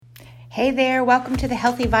Hey there, welcome to the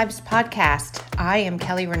Healthy Vibes Podcast. I am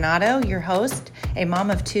Kelly Renato, your host, a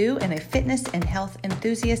mom of two, and a fitness and health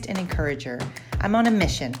enthusiast and encourager. I'm on a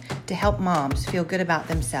mission to help moms feel good about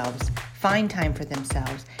themselves, find time for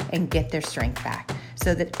themselves, and get their strength back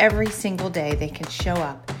so that every single day they can show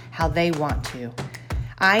up how they want to.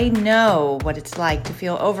 I know what it's like to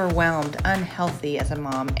feel overwhelmed, unhealthy as a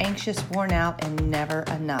mom, anxious, worn out, and never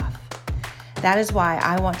enough. That is why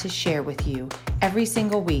I want to share with you every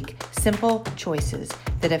single week simple choices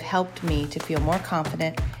that have helped me to feel more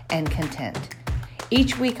confident and content.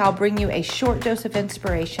 Each week I'll bring you a short dose of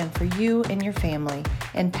inspiration for you and your family,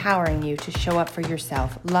 empowering you to show up for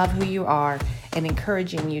yourself, love who you are, and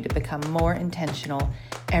encouraging you to become more intentional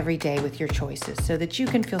every day with your choices so that you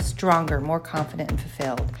can feel stronger, more confident, and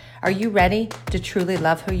fulfilled. Are you ready to truly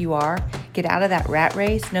love who you are? Get out of that rat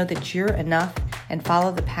race, know that you're enough, and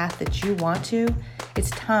follow the path that you want to? It's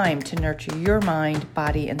time to nurture your mind,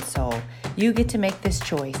 body, and soul. You get to make this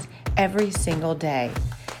choice every single day,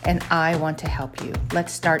 and I want to help you.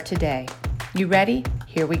 Let's start today. You ready?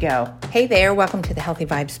 Here we go. Hey there, welcome to the Healthy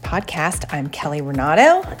Vibes Podcast. I'm Kelly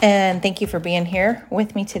Renato, and thank you for being here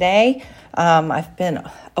with me today. I've been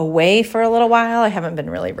away for a little while. I haven't been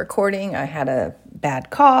really recording. I had a bad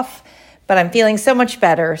cough, but I'm feeling so much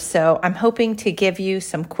better. So I'm hoping to give you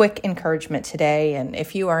some quick encouragement today. And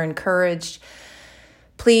if you are encouraged,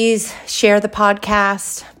 please share the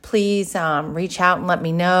podcast. Please reach out and let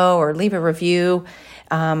me know or leave a review.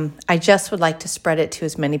 I just would like to spread it to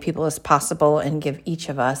as many people as possible and give each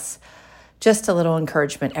of us just a little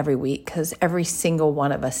encouragement every week because every single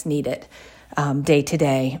one of us need it day to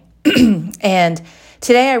day. And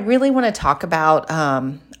today I really want to talk about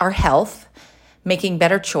our health, making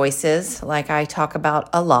better choices like I talk about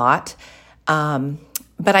a lot.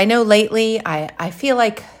 But I know lately I feel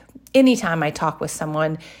like anytime I talk with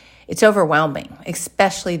someone, it's overwhelming,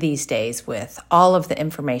 especially these days with all of the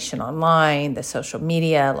information online, the social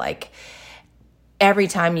media. Like every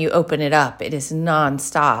time you open it up, it is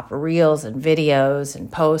nonstop reels and videos and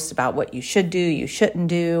posts about what you should do, you shouldn't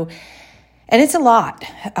do. And it's a lot.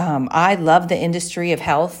 I love the industry of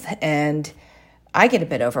health and I get a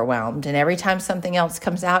bit overwhelmed. And every time something else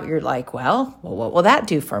comes out, you're like, well, what will that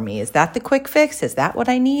do for me? Is that the quick fix? Is that what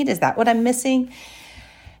I need? Is that what I'm missing?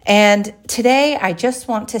 And today I just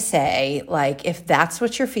want to say, like, if that's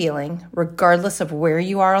what you're feeling, regardless of where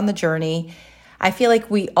you are on the journey, I feel like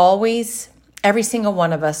we always, every single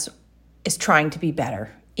one of us is trying to be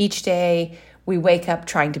better. Each day we wake up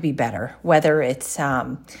trying to be better, whether it's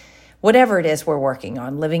whatever it is we're working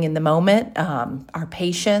on, living in the moment, our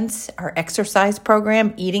patience, our exercise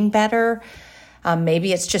program, eating better.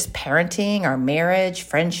 Maybe it's just parenting, our marriage,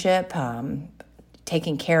 friendship,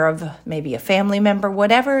 taking care of maybe a family member,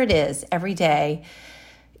 whatever it is, every day,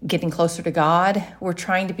 getting closer to God, we're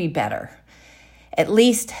trying to be better. At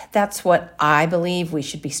least that's what I believe we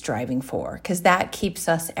should be striving for, because that keeps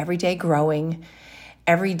us every day growing,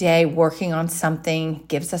 every day working on something,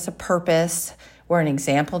 gives us a purpose. We're an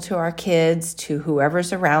example to our kids, to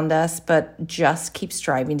whoever's around us, but just keep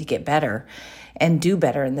striving to get better and do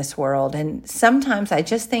better in this world. And sometimes I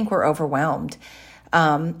just think we're overwhelmed,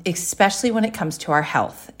 especially when it comes to our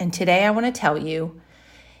health. And today I want to tell you,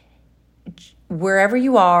 wherever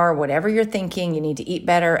you are, whatever you're thinking, you need to eat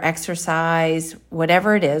better, exercise,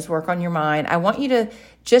 whatever it is, work on your mind. I want you to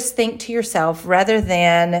just think to yourself rather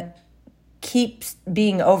than keep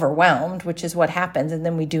being overwhelmed, which is what happens, and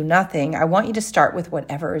then we do nothing. I want you to start with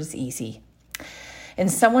whatever is easy. And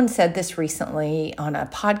someone said this recently on a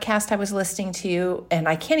podcast I was listening to, and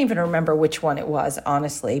I can't even remember which one it was,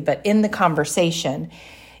 honestly, but in the conversation,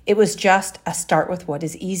 it was just a start with what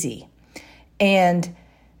is easy. And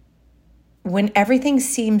when everything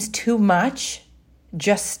seems too much,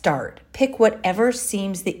 just start. Pick whatever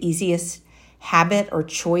seems the easiest habit or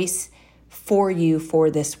choice for you for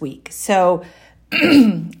this week. So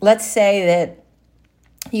let's say that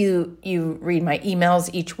you read my emails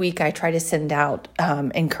each week. I try to send out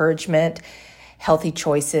encouragement, healthy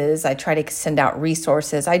choices. I try to send out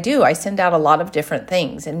resources. I send out a lot of different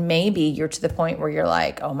things. And maybe you're to the point where you're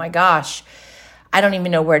like, oh my gosh, I don't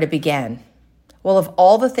even know where to begin. Well, of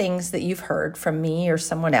all the things that you've heard from me or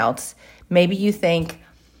someone else, maybe you think,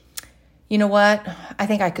 you know what? I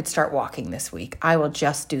think I could start walking this week. I will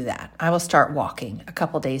just do that. I will start walking a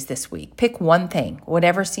couple days this week. Pick one thing,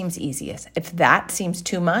 whatever seems easiest. If that seems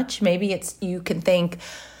too much, maybe you can think,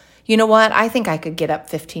 you know what? I think I could get up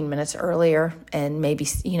 15 minutes earlier and maybe,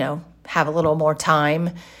 have a little more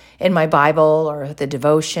time in my Bible or the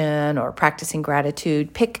devotion or practicing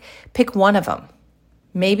gratitude. Pick one of them.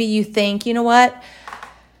 Maybe you think, you know what?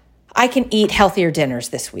 I can eat healthier dinners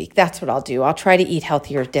this week. That's what I'll do. I'll try to eat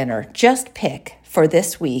healthier dinner. Just pick for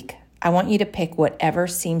this week. I want you to pick whatever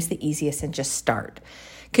seems the easiest and just start.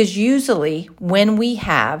 Because usually when we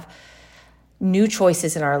have new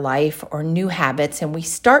choices in our life or new habits and we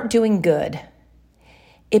start doing good,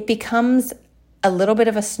 it becomes a little bit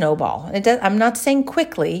of a snowball. I'm not saying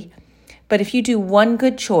quickly, but if you do one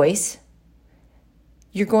good choice,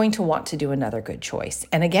 you're going to want to do another good choice.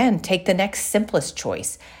 And again, take the next simplest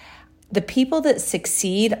choice. The people that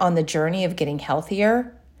succeed on the journey of getting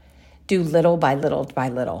healthier do little by little by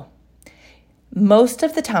little. Most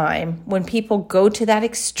of the time, when people go to that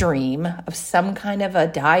extreme of some kind of a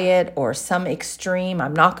diet or some extreme,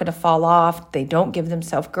 I'm not going to fall off, they don't give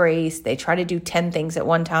themselves grace, they try to do 10 things at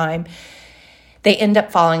one time, they end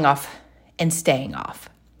up falling off and staying off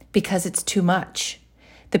because it's too much.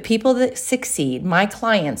 The people that succeed, my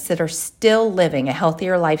clients that are still living a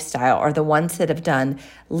healthier lifestyle, are the ones that have done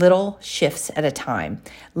little shifts at a time,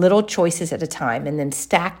 little choices at a time, and then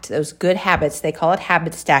stacked those good habits, they call it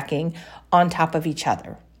habit stacking, on top of each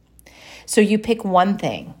other. So you pick one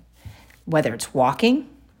thing, whether it's walking,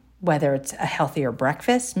 whether it's a healthier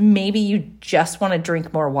breakfast, maybe you just want to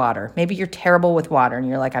drink more water. Maybe you're terrible with water and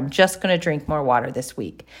you're like, I'm just going to drink more water this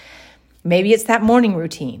week. Maybe it's that morning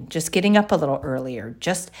routine, just getting up a little earlier.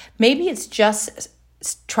 Maybe it's just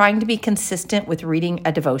trying to be consistent with reading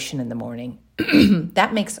a devotion in the morning.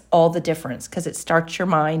 That makes all the difference because it starts your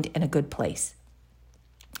mind in a good place.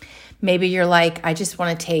 Maybe you're like, I just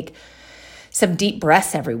want to take some deep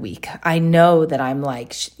breaths every week. I know that I'm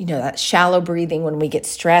like, that shallow breathing when we get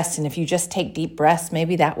stressed. And if you just take deep breaths,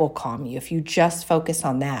 maybe that will calm you if you just focus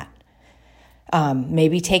on that.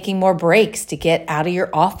 Maybe taking more breaks to get out of your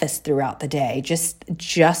office throughout the day.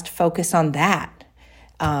 Just focus on that.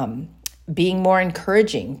 Being more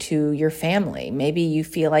encouraging to your family. Maybe you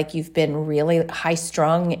feel like you've been really high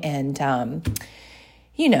strung and,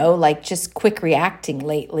 like just quick reacting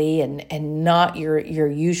lately and not your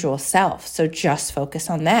usual self. So just focus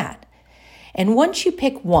on that. And once you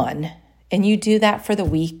pick one, and you do that for the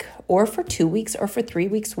week or for 2 weeks or for 3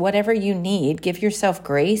 weeks, whatever you need, give yourself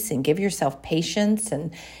grace and give yourself patience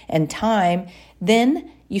and time, then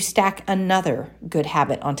you stack another good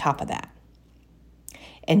habit on top of that.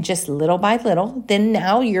 And just little by little, then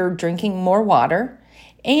now you're drinking more water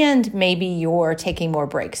and maybe you're taking more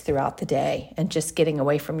breaks throughout the day and just getting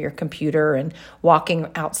away from your computer and walking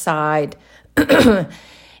outside.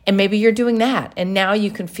 And maybe you're doing that. And now you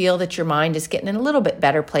can feel that your mind is getting in a little bit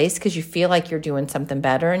better place because you feel like you're doing something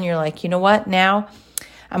better. And you're like, you know what? Now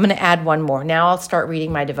I'm going to add one more. Now I'll start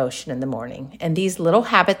reading my devotion in the morning. And these little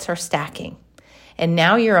habits are stacking. And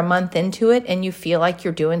now you're a month into it and you feel like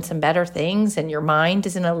you're doing some better things and your mind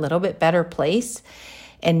is in a little bit better place.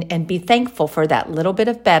 And be thankful for that little bit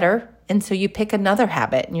of better. And so you pick another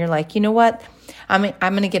habit and you're like, you know what? I'm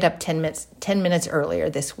going to get up 10 minutes earlier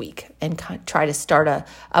this week and try to start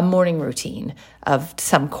a morning routine of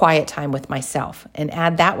some quiet time with myself and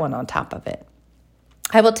add that one on top of it.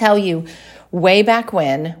 I will tell you, way back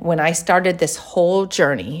when I started this whole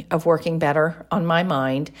journey of working better on my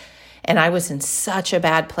mind, and I was in such a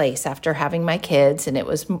bad place after having my kids, and it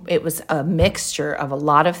was a mixture of a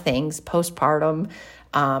lot of things, postpartum,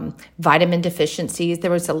 vitamin deficiencies.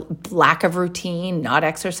 There was a lack of routine, not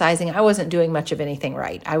exercising. I wasn't doing much of anything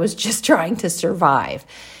right. I was just trying to survive.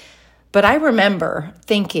 But I remember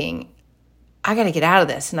thinking, I got to get out of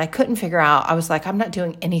this. And I couldn't figure out, I was like, I'm not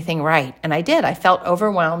doing anything right. And I did. I felt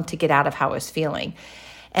overwhelmed to get out of how I was feeling.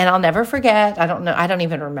 And I'll never forget, I don't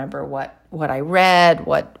even remember what I read,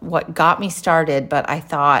 what got me started, but I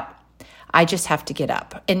thought, I just have to get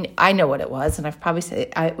up. And I know what it was. And I've probably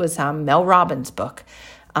said it was Mel Robbins' book,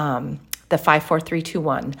 the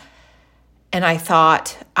 5-4-3-2-1. And I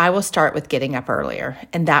thought, I will start with getting up earlier.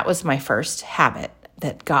 And that was my first habit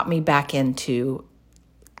that got me back into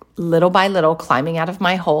little by little climbing out of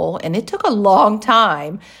my hole. And it took a long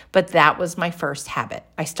time, but that was my first habit.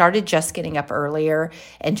 I started just getting up earlier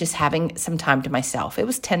and just having some time to myself. It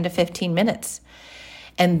was 10 to 15 minutes.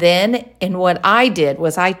 And then, what I did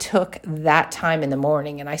was I took that time in the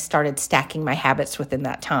morning and I started stacking my habits within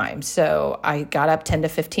that time. So I got up 10 to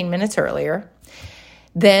 15 minutes earlier.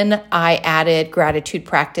 Then I added gratitude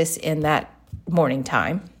practice in that morning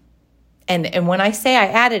time. And when I say I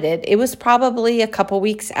added it, it was probably a couple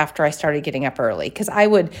weeks after I started getting up early because I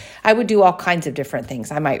would do all kinds of different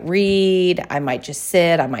things. I might read, I might just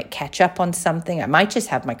sit, I might catch up on something. I might just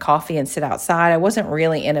have my coffee and sit outside. I wasn't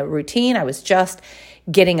really in a routine. I was just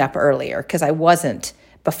getting up earlier because I wasn't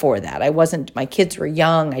before that. My kids were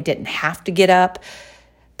young. I didn't have to get up.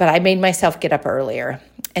 but I made myself get up earlier.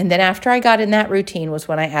 And then after I got in that routine was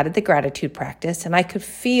when I added the gratitude practice, and I could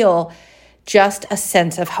feel just a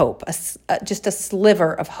sense of hope, just a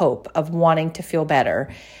sliver of hope of wanting to feel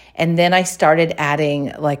better. And then I started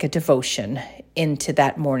adding like a devotion into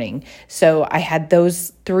that morning. So I had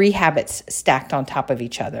those 3 habits stacked on top of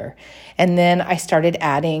each other. And then I started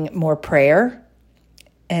adding more prayer.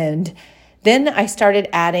 And then I started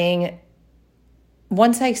adding,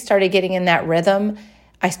 once I started getting in that rhythm,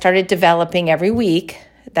 I started developing every week.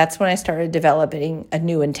 That's when I started developing a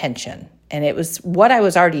new intention. And it was what I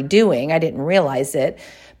was already doing. I didn't realize it,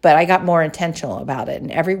 but I got more intentional about it.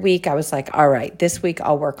 And every week I was like, all right, this week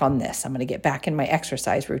I'll work on this. I'm going to get back in my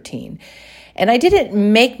exercise routine. And I didn't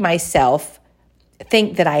make myself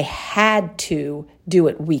think that I had to do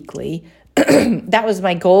it weekly. That was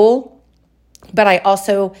my goal. But I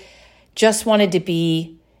also just wanted to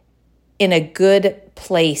be in a good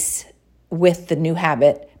place with the new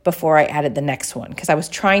habit before I added the next one, because I was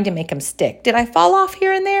trying to make them stick. Did I fall off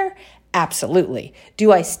here and there? Absolutely.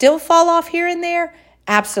 Do I still fall off here and there?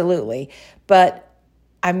 Absolutely. But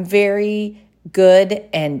I'm very good,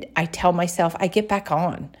 and I tell myself I get back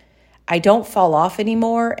on. I don't fall off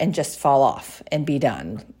anymore and just fall off and be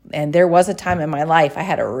done. And there was a time in my life I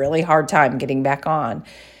had a really hard time getting back on.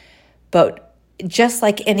 But just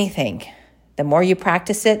like anything, the more you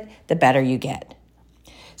practice it, the better you get.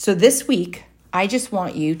 So this week, I just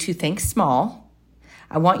want you to think small.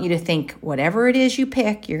 I want you to think whatever it is you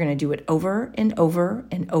pick, you're going to do it over and over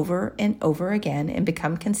and over and over again and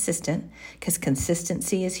become consistent, because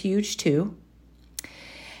consistency is huge too.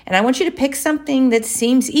 And I want you to pick something that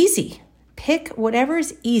seems easy. Pick whatever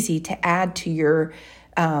is easy to add to your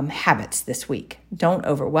habits this week. Don't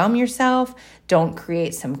overwhelm yourself. Don't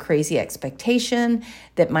create some crazy expectation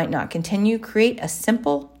that might not continue. Create a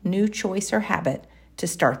simple new choice or habit to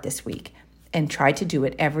start this week, and try to do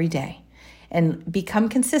it every day. And become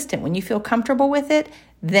consistent. When you feel comfortable with it,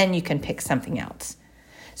 then you can pick something else.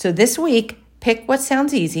 So this week, pick what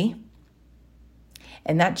sounds easy.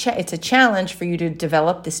 And it's a challenge for you to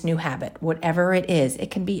develop this new habit, whatever it is. It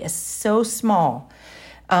can be so small.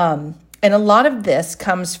 And a lot of this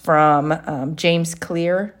comes from James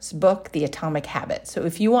Clear's book, The Atomic Habit. So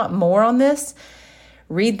if you want more on this,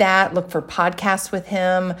 read that. Look for podcasts with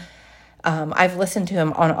him. I've listened to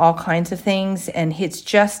him on all kinds of things, and it's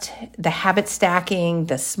just the habit stacking,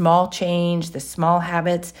 the small change, the small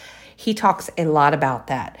habits. He talks a lot about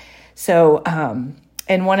that. So,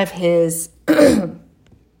 and one of his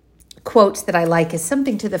quotes that I like is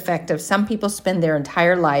something to the effect of, some people spend their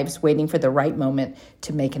entire lives waiting for the right moment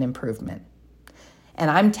to make an improvement.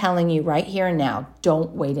 And I'm telling you right here and now,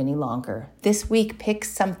 don't wait any longer. This week, pick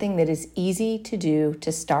something that is easy to do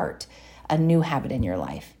to start a new habit in your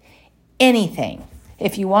life. Anything.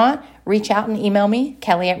 If you want, reach out and email me,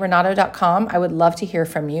 kelly@renato.com. I would love to hear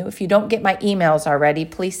from you. If you don't get my emails already,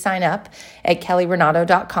 please sign up at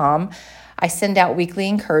kellyrenato.com. I send out weekly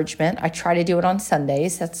encouragement. I try to do it on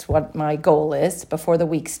Sundays. That's what my goal is before the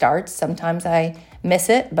week starts. Sometimes I miss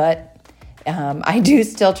it, but I do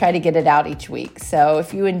still try to get it out each week. So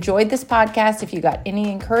if you enjoyed this podcast, if you got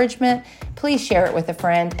any encouragement, please share it with a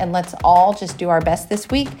friend, and let's all just do our best this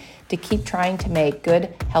week to keep trying to make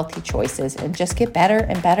good, healthy choices and just get better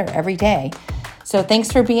and better every day. So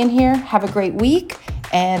thanks for being here. Have a great week,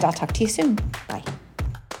 and I'll talk to you soon. Bye.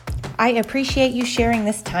 I appreciate you sharing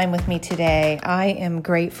this time with me today. I am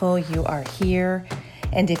grateful you are here.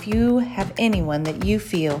 And if you have anyone that you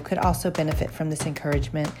feel could also benefit from this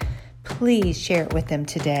encouragement, please share it with them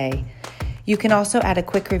today. You can also add a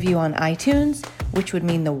quick review on iTunes, which would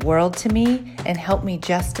mean the world to me and help me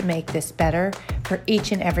just to make this better for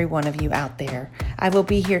each and every one of you out there. I will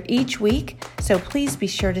be here each week, so please be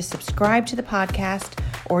sure to subscribe to the podcast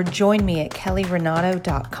or join me at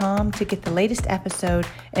kellyrenato.com to get the latest episode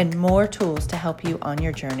and more tools to help you on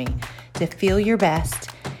your journey to feel your best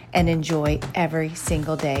and enjoy every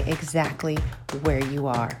single day exactly where you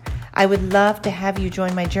are. I would love to have you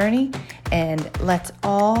join my journey, and let's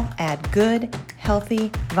all add good, healthy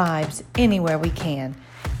vibes anywhere we can,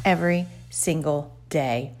 every single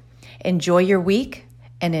day. Enjoy your week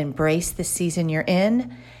and embrace the season you're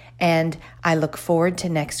in, and I look forward to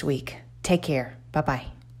next week. Take care.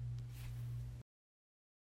 Bye-bye.